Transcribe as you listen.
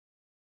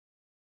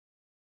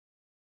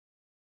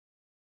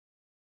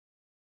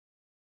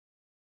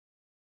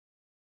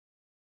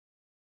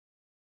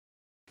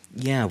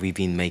Yeah, we've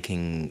been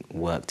making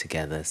work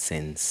together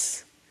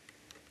since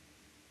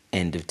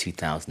end of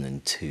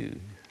 2002.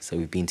 So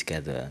we've been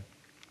together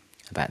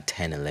about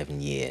 10,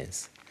 11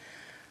 years.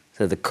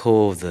 So the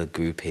core of the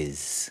group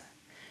is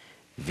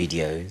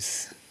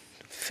videos,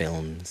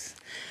 films,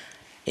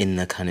 in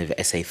the kind of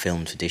essay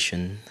film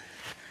tradition.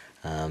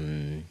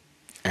 And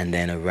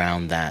then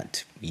around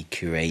that, we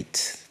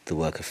curate the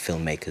work of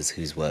filmmakers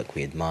whose work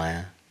we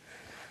admire.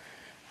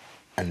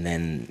 And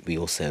then we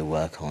also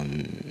work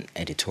on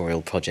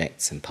editorial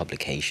projects and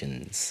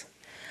publications.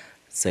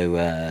 So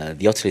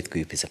the Otolith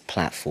group is a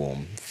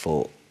platform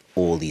for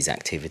all these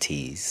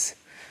activities,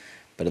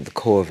 but at the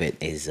core of it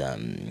is a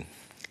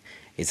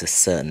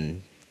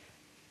certain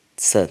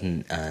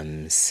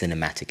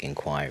cinematic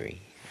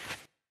inquiry.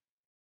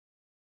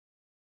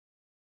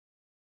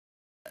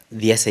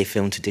 The essay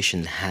film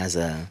tradition has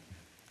a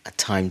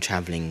time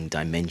traveling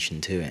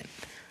dimension to it,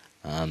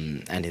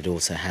 and it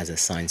also has a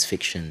science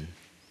fiction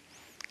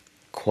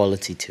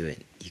quality to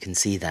it. You can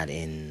see that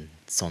in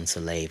Sans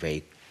Soleil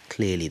very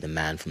clearly, the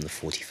man from the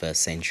 41st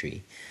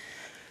century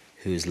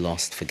who is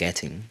lost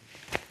forgetting.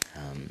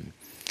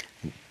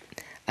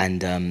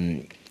 And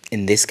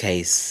in this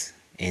case,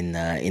 in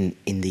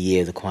the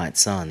Year of the Quiet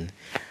Sun,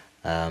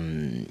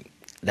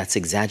 that's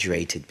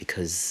exaggerated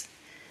because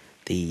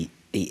the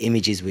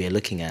images we are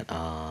looking at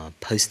are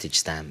postage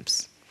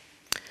stamps,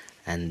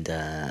 and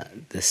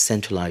the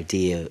central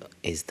idea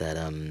is that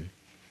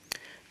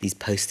these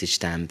postage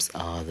stamps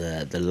are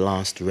the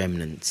last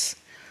remnants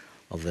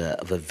of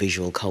a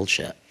visual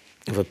culture,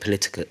 of a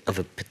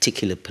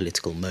particular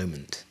political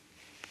moment,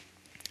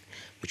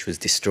 which was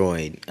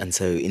destroyed. And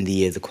so in the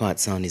Year the Quiet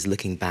Sun is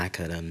looking back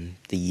at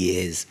the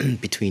years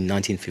between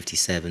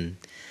 1957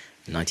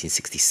 and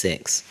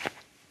 1966,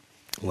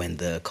 when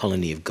the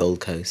colony of Gold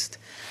Coast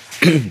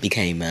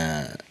became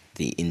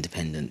the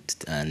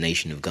independent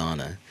nation of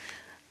Ghana,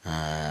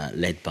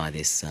 led by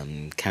this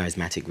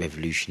charismatic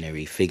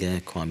revolutionary figure,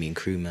 Kwame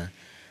Nkrumah.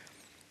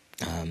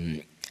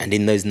 And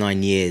in those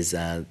 9 years,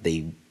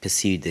 they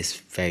pursued this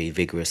very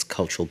vigorous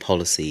cultural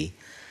policy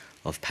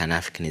of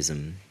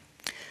Pan-Africanism,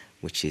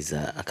 which is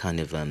a kind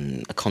of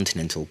a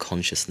continental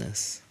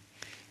consciousness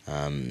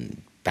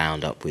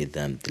bound up with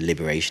the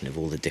liberation of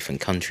all the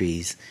different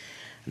countries,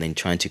 and then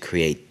trying to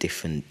create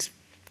different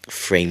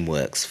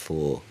frameworks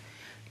for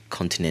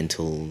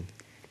continental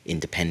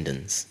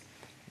independence.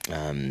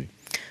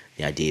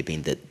 The idea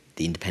being that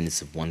the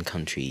independence of one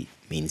country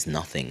means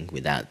nothing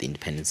without the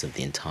independence of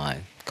the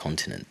entire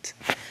continent.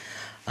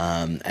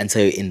 And so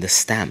in the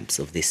stamps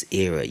of this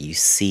era, you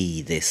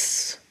see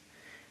this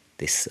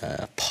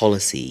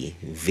policy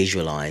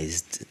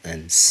visualized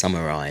and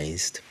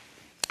summarized,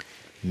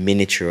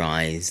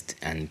 miniaturized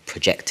and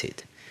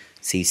projected.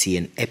 So you see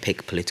an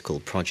epic political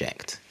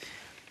project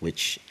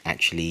which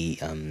actually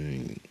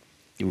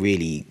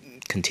really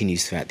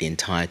continues throughout the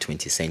entire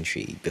 20th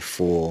century.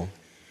 Before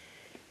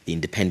the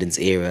independence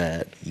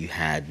era, you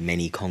had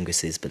many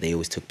congresses, but they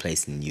always took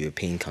place in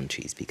European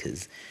countries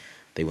because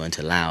they weren't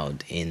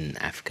allowed in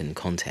African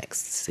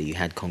contexts. So you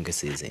had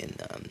congresses in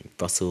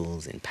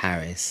Brussels, in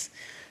Paris.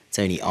 It's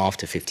only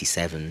after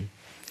 57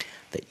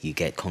 that you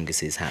get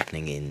congresses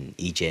happening in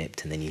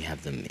Egypt, and then you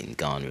have them in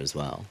Ghana as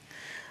well.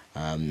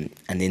 And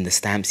in the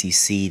stamps you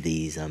see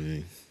these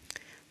kind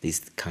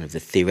of the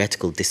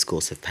theoretical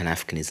discourse of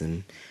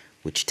Pan-Africanism,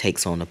 which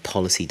takes on a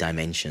policy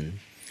dimension,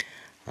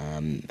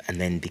 and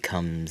then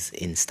becomes,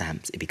 in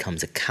stamps, it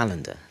becomes a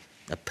calendar,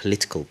 a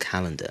political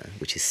calendar,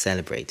 which is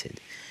celebrated.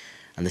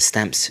 And the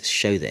stamps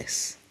show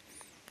this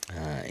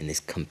in this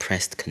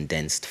compressed,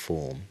 condensed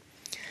form.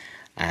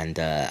 And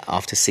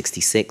after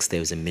 66, there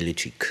was a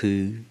military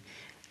coup,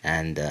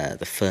 and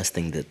the first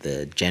thing that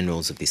the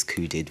generals of this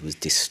coup did was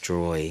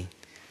destroy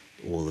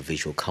all the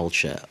visual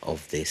culture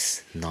of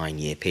this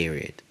 9-year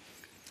period.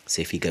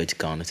 So if you go to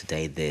Ghana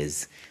today,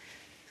 there's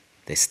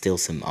still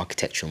some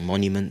architectural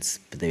monuments,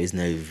 but there is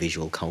no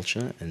visual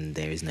culture and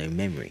there is no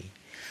memory.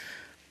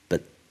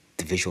 But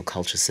the visual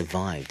culture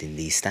survived in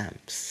these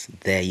stamps.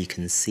 There you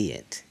can see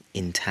it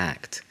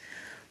intact,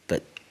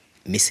 but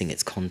missing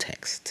its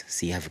context.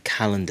 So you have a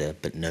calendar,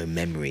 but no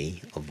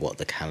memory of what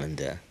the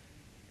calendar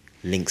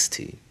links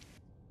to.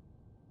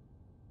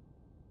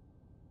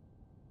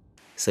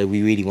 So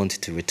we really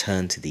wanted to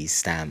return to these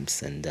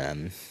stamps and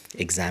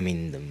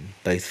examine them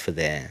both for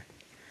their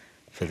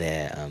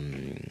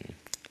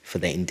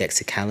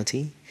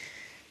indexicality,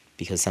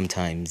 because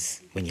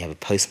sometimes when you have a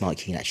postmark,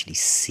 you can actually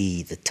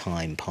see the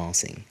time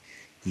passing.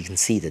 You can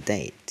see the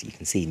date. You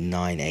can see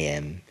 9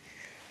 a.m.,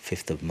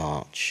 5th of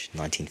March,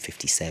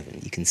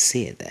 1957. You can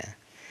see it there.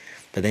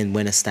 But then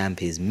when a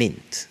stamp is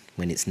mint,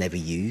 when it's never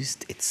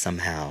used, it's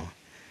somehow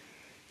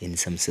in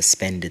some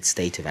suspended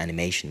state of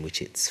animation,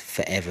 which it's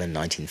forever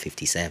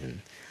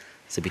 1957.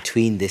 So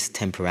between this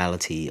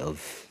temporality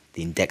of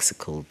the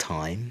indexical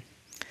time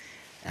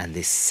and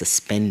this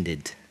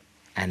suspended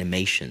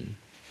animation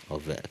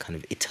of a kind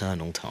of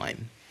eternal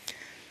time,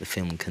 the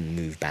film can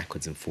move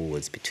backwards and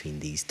forwards between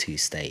these two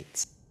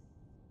states.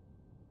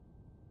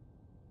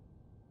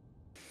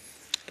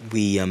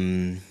 We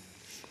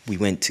we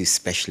went to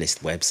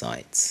specialist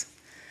websites,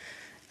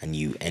 and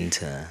you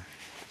enter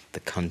the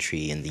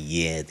country and the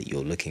year that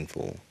you're looking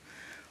for.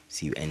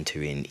 So you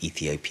enter in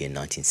Ethiopia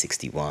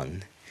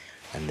 1961,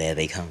 and there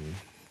they come.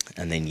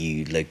 And then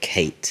you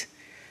locate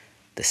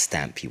the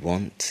stamp you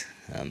want,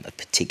 a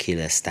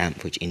particular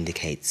stamp which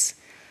indicates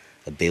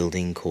a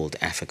building called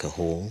Africa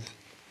Hall,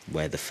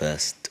 where the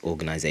first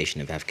Organization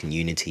of African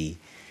Unity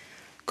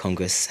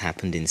Congress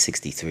happened in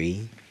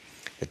 '63,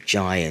 a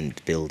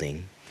giant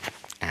building,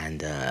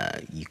 and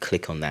you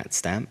click on that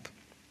stamp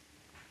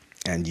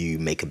and you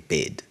make a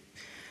bid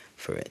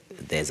for it.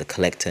 There's a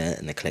collector,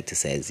 and the collector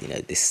says,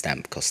 this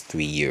stamp costs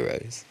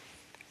 €3.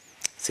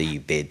 So you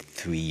bid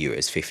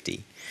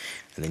 €3.50,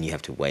 and then you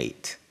have to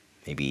wait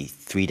maybe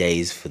 3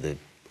 days for the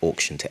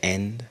auction to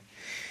end,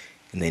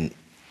 and then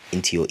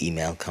into your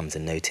email comes a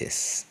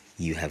notice: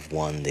 you have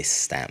won this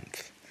stamp.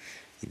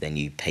 Then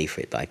you pay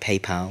for it by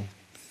PayPal,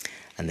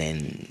 and then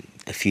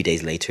a few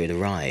days later it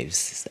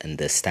arrives, and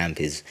the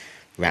stamp is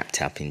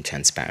wrapped up in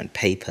transparent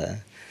paper,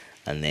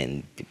 and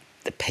then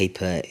the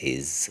paper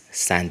is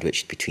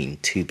sandwiched between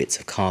 2 bits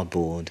of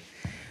cardboard,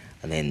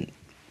 and then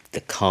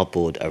the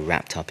cardboard are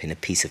wrapped up in a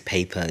piece of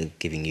paper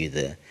giving you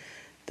the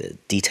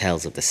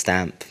details of the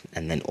stamp,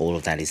 and then all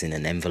of that is in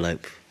an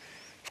envelope,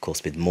 of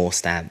course, with more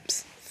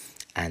stamps.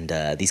 And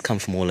these come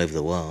from all over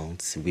the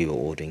world. So we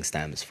were ordering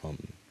stamps from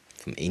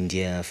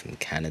India, from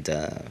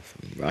Canada,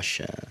 from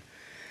Russia,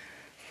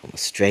 from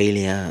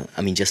Australia,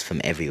 just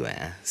from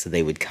everywhere. So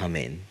they would come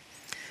in.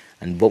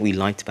 And what we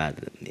liked about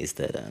them is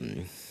that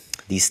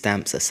these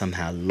stamps are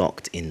somehow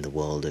locked in the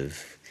world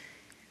of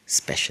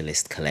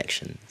specialist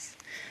collections.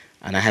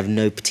 And I have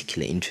no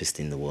particular interest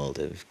in the world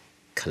of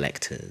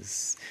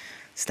collectors.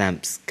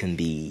 Stamps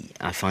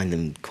I find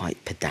them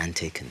quite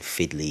pedantic and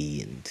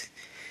fiddly,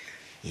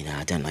 and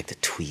I don't like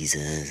the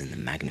tweezers and the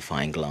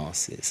magnifying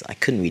glasses. I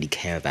couldn't really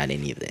care about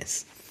any of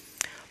this.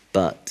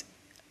 But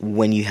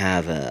when you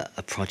have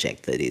a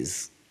project that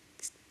is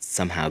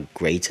somehow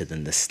greater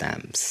than the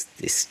stamps,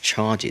 this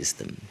charges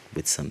them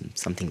with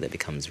something that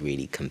becomes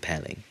really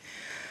compelling.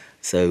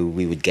 So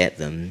we would get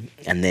them,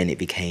 and then it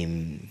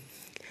became,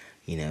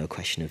 a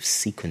question of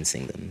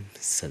sequencing them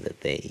so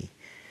that they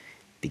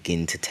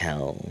begin to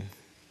tell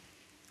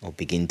or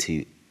begin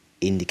to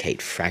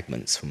indicate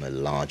fragments from a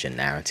larger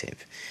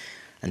narrative.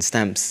 And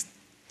stamps,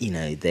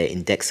 they're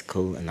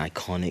indexical and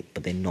iconic,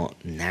 but they're not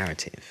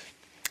narrative.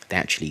 They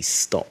actually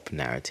stop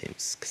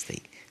narratives because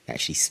they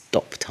actually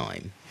stop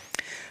time.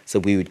 So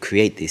we would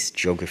create this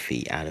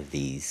geography out of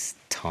these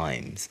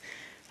times,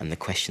 and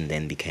the question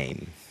then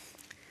became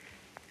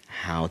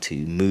how to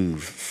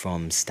move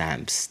from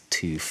stamps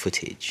to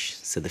footage.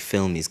 So the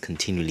film is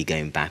continually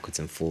going backwards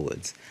and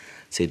forwards.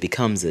 So it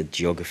becomes a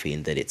geography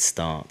in that it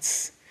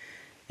starts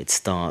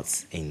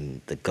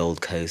in the Gold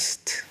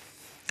Coast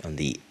on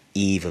the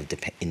eve of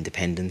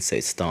independence. So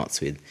it starts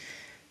with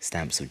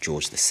stamps of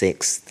George VI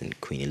and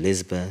Queen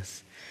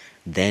Elizabeth.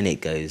 Then it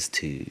goes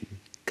to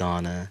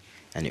Ghana,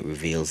 and it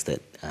reveals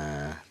that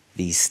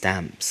these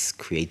stamps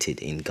created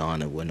in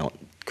Ghana were not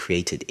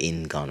created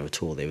in Ghana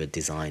at all. They were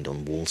designed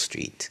on Wall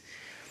Street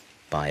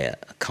by a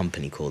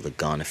company called the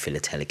Ghana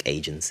Philatelic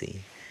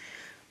Agency,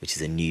 which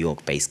is a New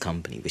York-based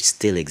company which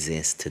still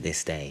exists to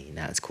this day.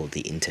 Now it's called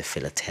the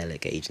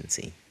Interphilatelic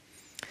Agency.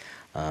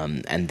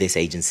 And this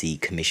agency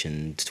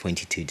commissioned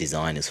 22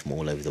 designers from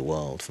all over the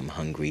world, from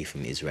Hungary,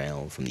 from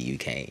Israel, from the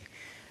UK.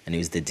 And it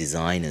was the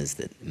designers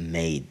that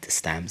made the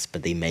stamps,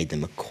 but they made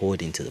them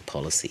according to the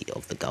policy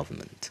of the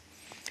government.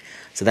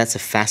 So that's a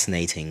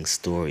fascinating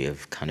story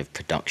of kind of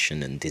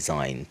production and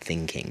design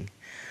thinking.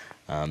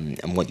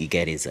 And what you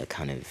get is a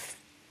kind of,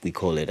 we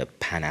call it a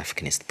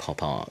Pan-Africanist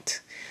pop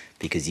art,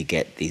 because you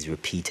get these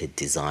repeated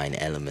design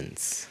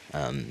elements,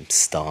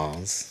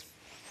 stars,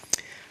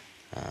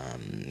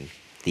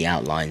 the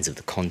outlines of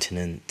the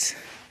continent,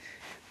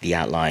 the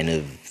outline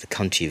of the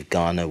country of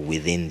Ghana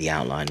within the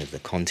outline of the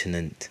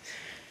continent,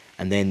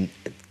 and then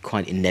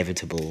quite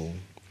inevitable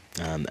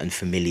and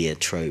familiar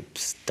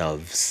tropes: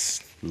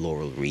 doves,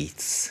 laurel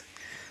wreaths,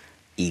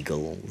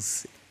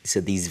 eagles. So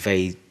these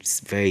very,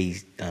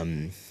 very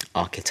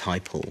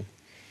archetypal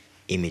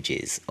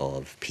images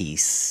of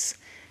peace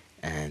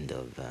and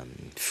of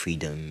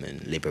freedom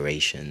and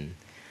liberation.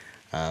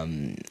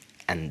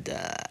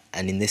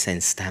 And in this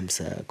sense,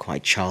 stamps are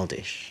quite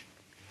childish.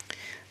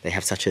 They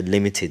have such a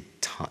limited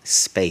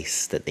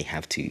space that they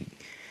have to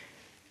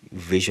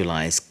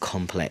visualize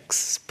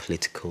complex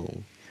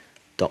political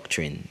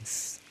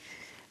doctrines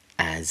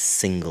as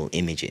single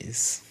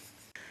images.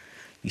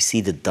 You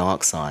see the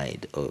dark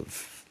side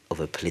of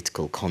a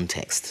political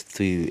context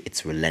through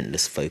its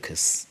relentless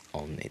focus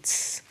on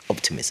its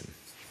optimism.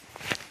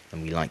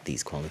 And we like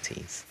these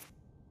qualities.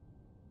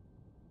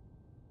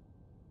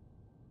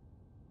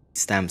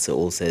 Stamps are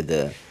also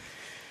the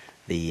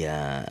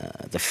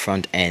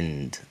front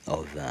end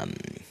of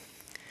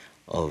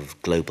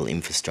global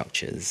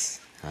infrastructures.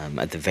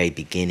 At the very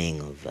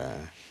beginning of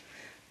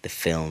the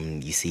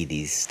film, you see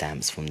these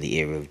stamps from the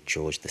era of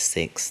George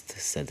VI.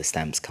 So the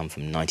stamps come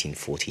from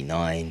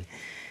 1949,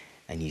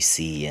 and you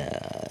see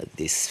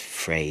this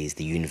phrase,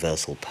 the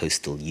Universal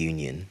Postal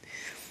Union,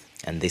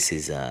 and this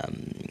is a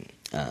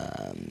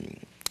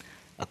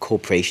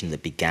corporation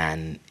that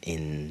began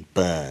in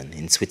Bern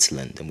in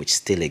Switzerland and which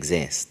still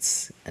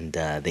exists, and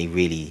they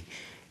really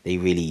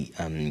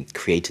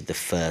created the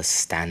first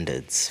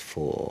standards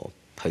for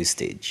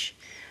postage,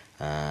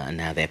 and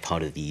now they're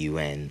part of the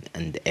UN,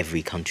 and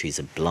every country is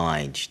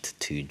obliged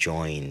to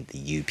join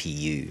the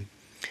UPU,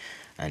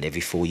 and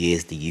every 4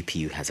 years the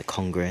UPU has a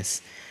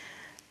congress,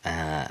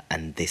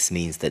 and this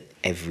means that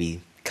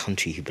every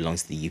country who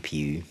belongs to the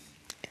UPU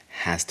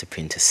has to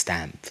print a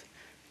stamp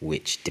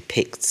which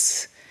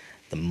depicts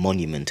the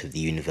monument of the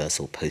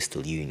Universal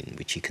Postal Union,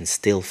 which you can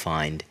still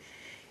find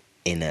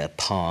in a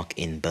park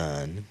in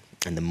Bern.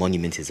 And the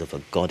monument is of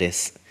a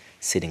goddess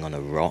sitting on a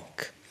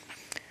rock.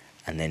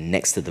 And then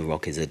next to the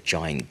rock is a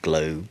giant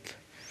globe.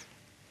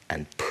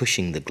 And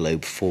pushing the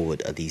globe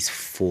forward are these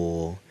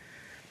 4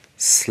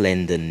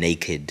 slender,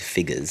 naked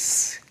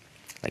figures,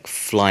 like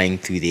flying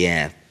through the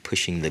air,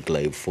 pushing the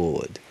globe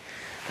forward.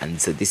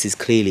 And so this is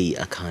clearly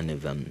a kind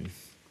of a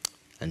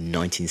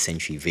 19th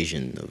century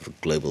vision of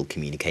global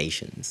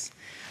communications.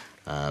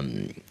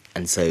 And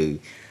so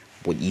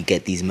what you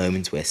get these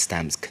moments where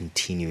stamps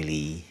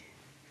continually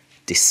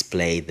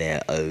display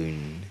their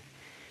own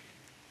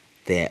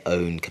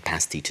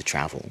capacity to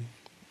travel.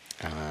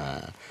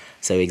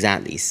 So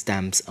exactly,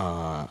 stamps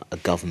are a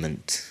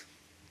government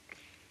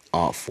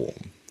art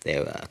form.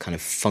 They're a kind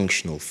of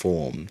functional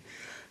form.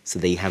 So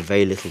they have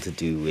very little to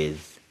do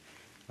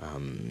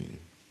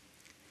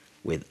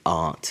with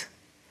art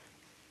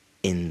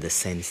in the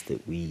sense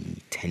that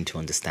we tend to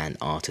understand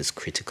art as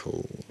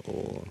critical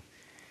or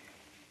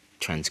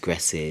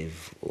transgressive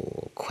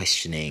or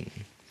questioning.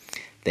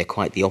 They're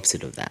quite the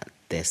opposite of that.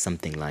 There's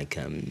something like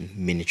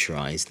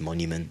miniaturized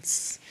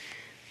monuments.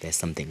 There's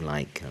something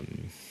like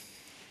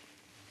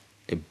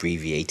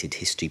abbreviated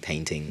history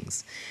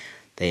paintings.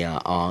 They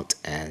are art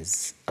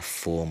as a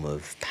form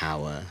of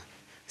power,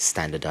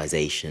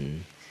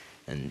 standardization,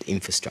 and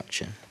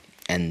infrastructure.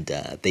 And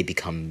they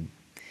become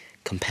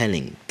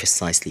compelling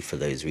precisely for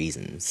those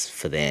reasons,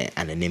 for their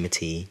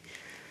anonymity,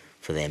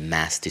 for their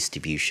mass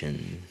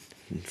distribution,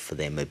 for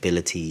their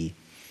mobility,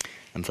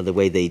 and for the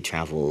way they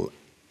travel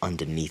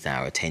underneath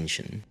our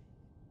attention.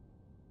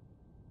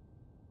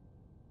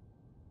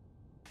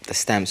 The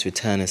stamps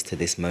return us to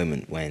this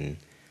moment when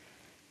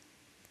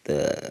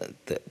the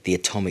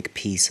atomic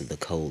peace of the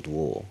Cold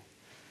War,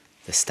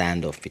 the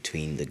standoff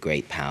between the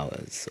great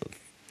powers of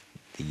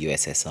the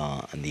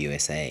USSR and the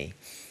USA,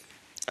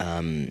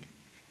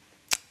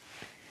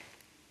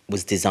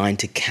 was designed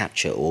to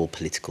capture all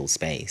political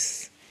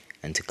space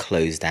and to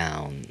close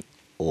down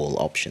all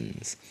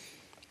options.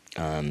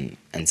 And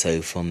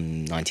so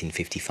from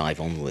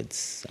 1955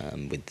 onwards,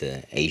 with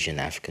the Asian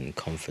African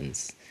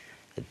Conference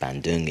at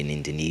Bandung in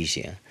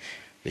Indonesia,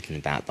 written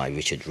about by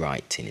Richard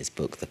Wright in his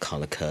book The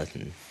Colour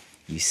Curtain,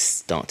 you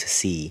start to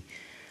see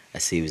a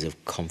series of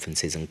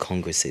conferences and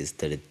congresses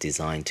that are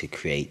designed to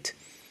create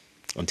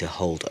and to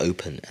hold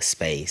open a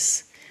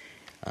space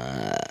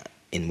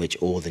in which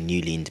all the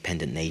newly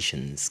independent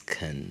nations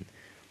can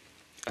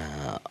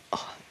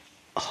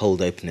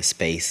hold open a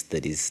space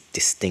that is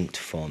distinct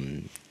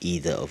from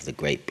either of the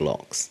great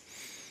blocs.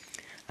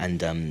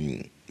 And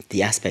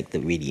the aspect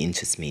that really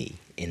interests me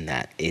in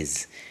that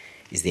is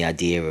the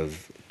idea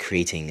of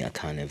creating a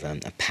kind of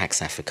a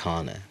Pax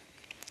Africana,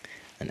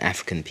 an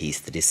African piece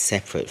that is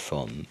separate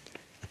from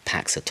a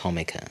Pax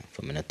Atomica,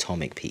 from an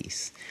atomic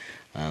piece.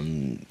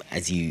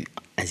 As you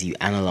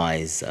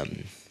analyze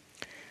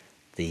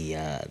the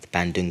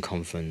Bandung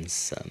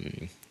Conference,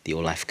 the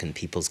All African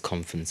People's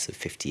Conference of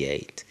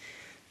 '58,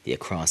 the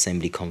Accra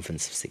Assembly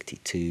Conference of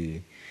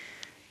 '62,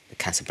 the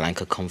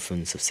Casablanca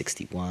Conference of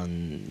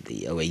 '61,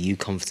 the OAU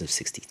Conference of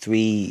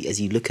 '63, as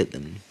you look at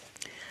them,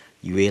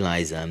 you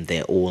realize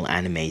they're all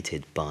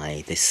animated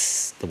by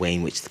the way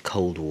in which the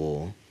Cold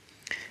War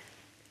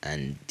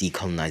and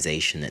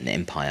decolonization and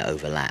empire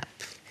overlap.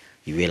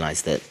 You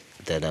realize that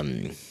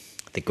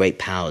the great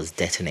powers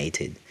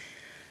detonated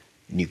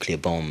nuclear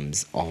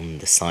bombs on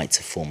the sites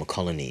of former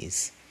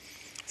colonies.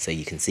 So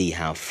you can see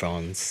how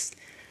France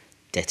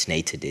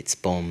detonated its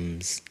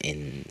bombs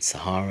in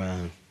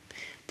Sahara,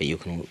 but you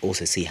can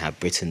also see how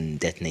Britain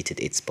detonated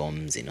its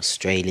bombs in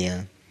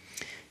Australia.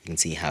 You can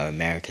see how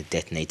America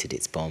detonated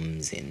its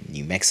bombs in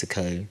New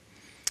Mexico.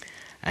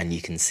 And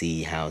you can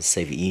see how the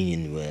Soviet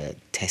Union were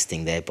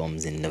testing their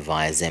bombs in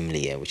Novaya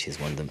Zemlya, which is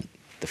one of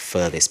the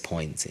furthest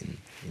points in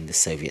the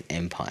Soviet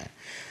Empire.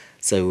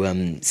 So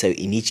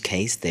in each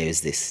case, there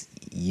is this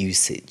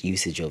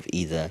usage of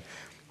either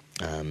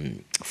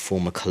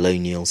former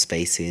colonial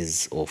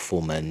spaces or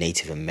former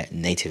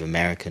Native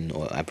American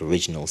or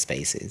Aboriginal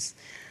spaces.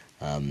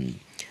 And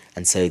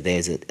so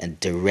there's a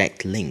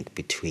direct link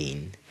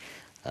between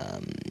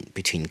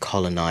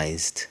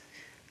colonized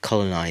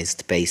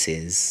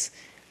bases,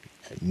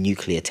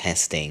 nuclear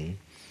testing,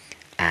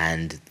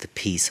 and the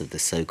peace of the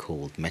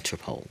so-called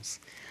metropoles.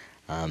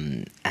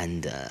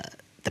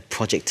 The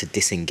project to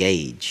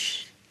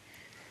disengage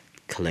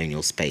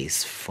colonial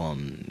space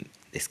from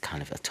this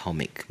kind of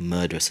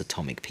murderous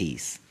atomic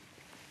peace,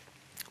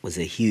 was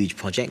a huge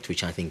project,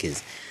 which I think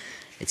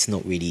it's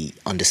not really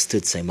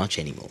understood so much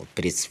anymore,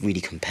 but it's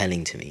really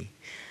compelling to me,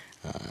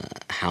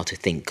 how to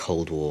think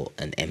Cold War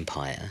and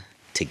empire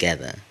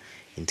together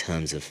in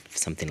terms of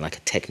something like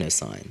a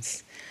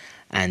technoscience.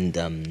 And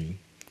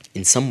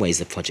in some ways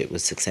the project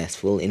was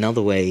successful. In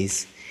other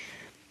ways,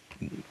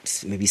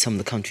 maybe some of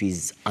the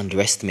countries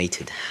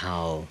underestimated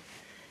how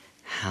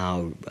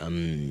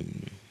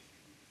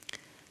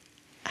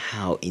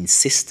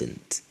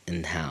insistent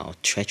and how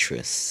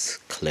treacherous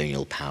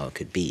colonial power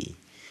could be,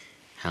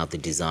 how the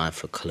desire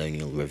for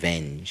colonial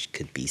revenge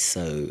could be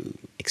so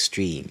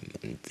extreme.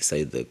 And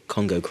so the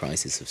Congo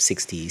crisis of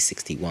 60,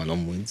 61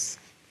 onwards,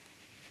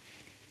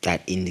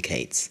 that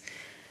indicates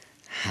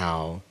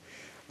how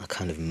a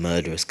kind of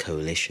murderous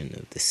coalition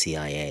of the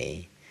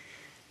CIA,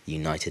 the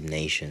United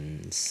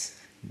Nations,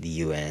 the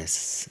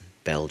US,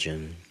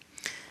 Belgium,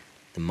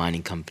 the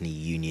mining company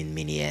Union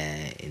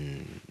Minière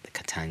in the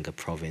Katanga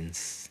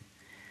province,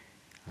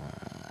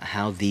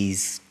 how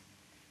this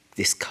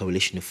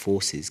coalition of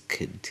forces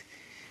could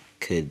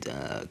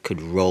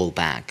roll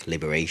back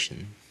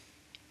liberation,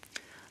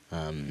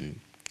 and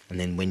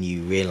then when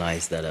you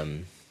realize that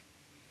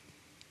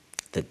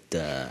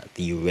the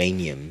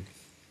uranium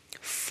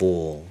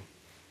for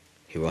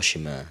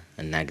Hiroshima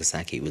and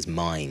Nagasaki was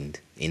mined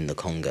in the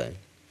Congo,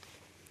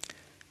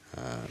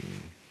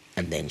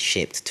 and then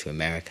shipped to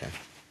America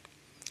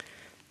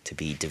to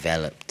be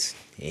developed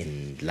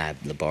in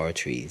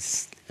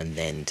laboratories, and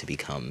then to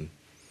become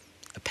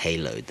a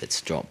payload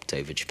that's dropped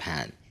over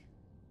Japan.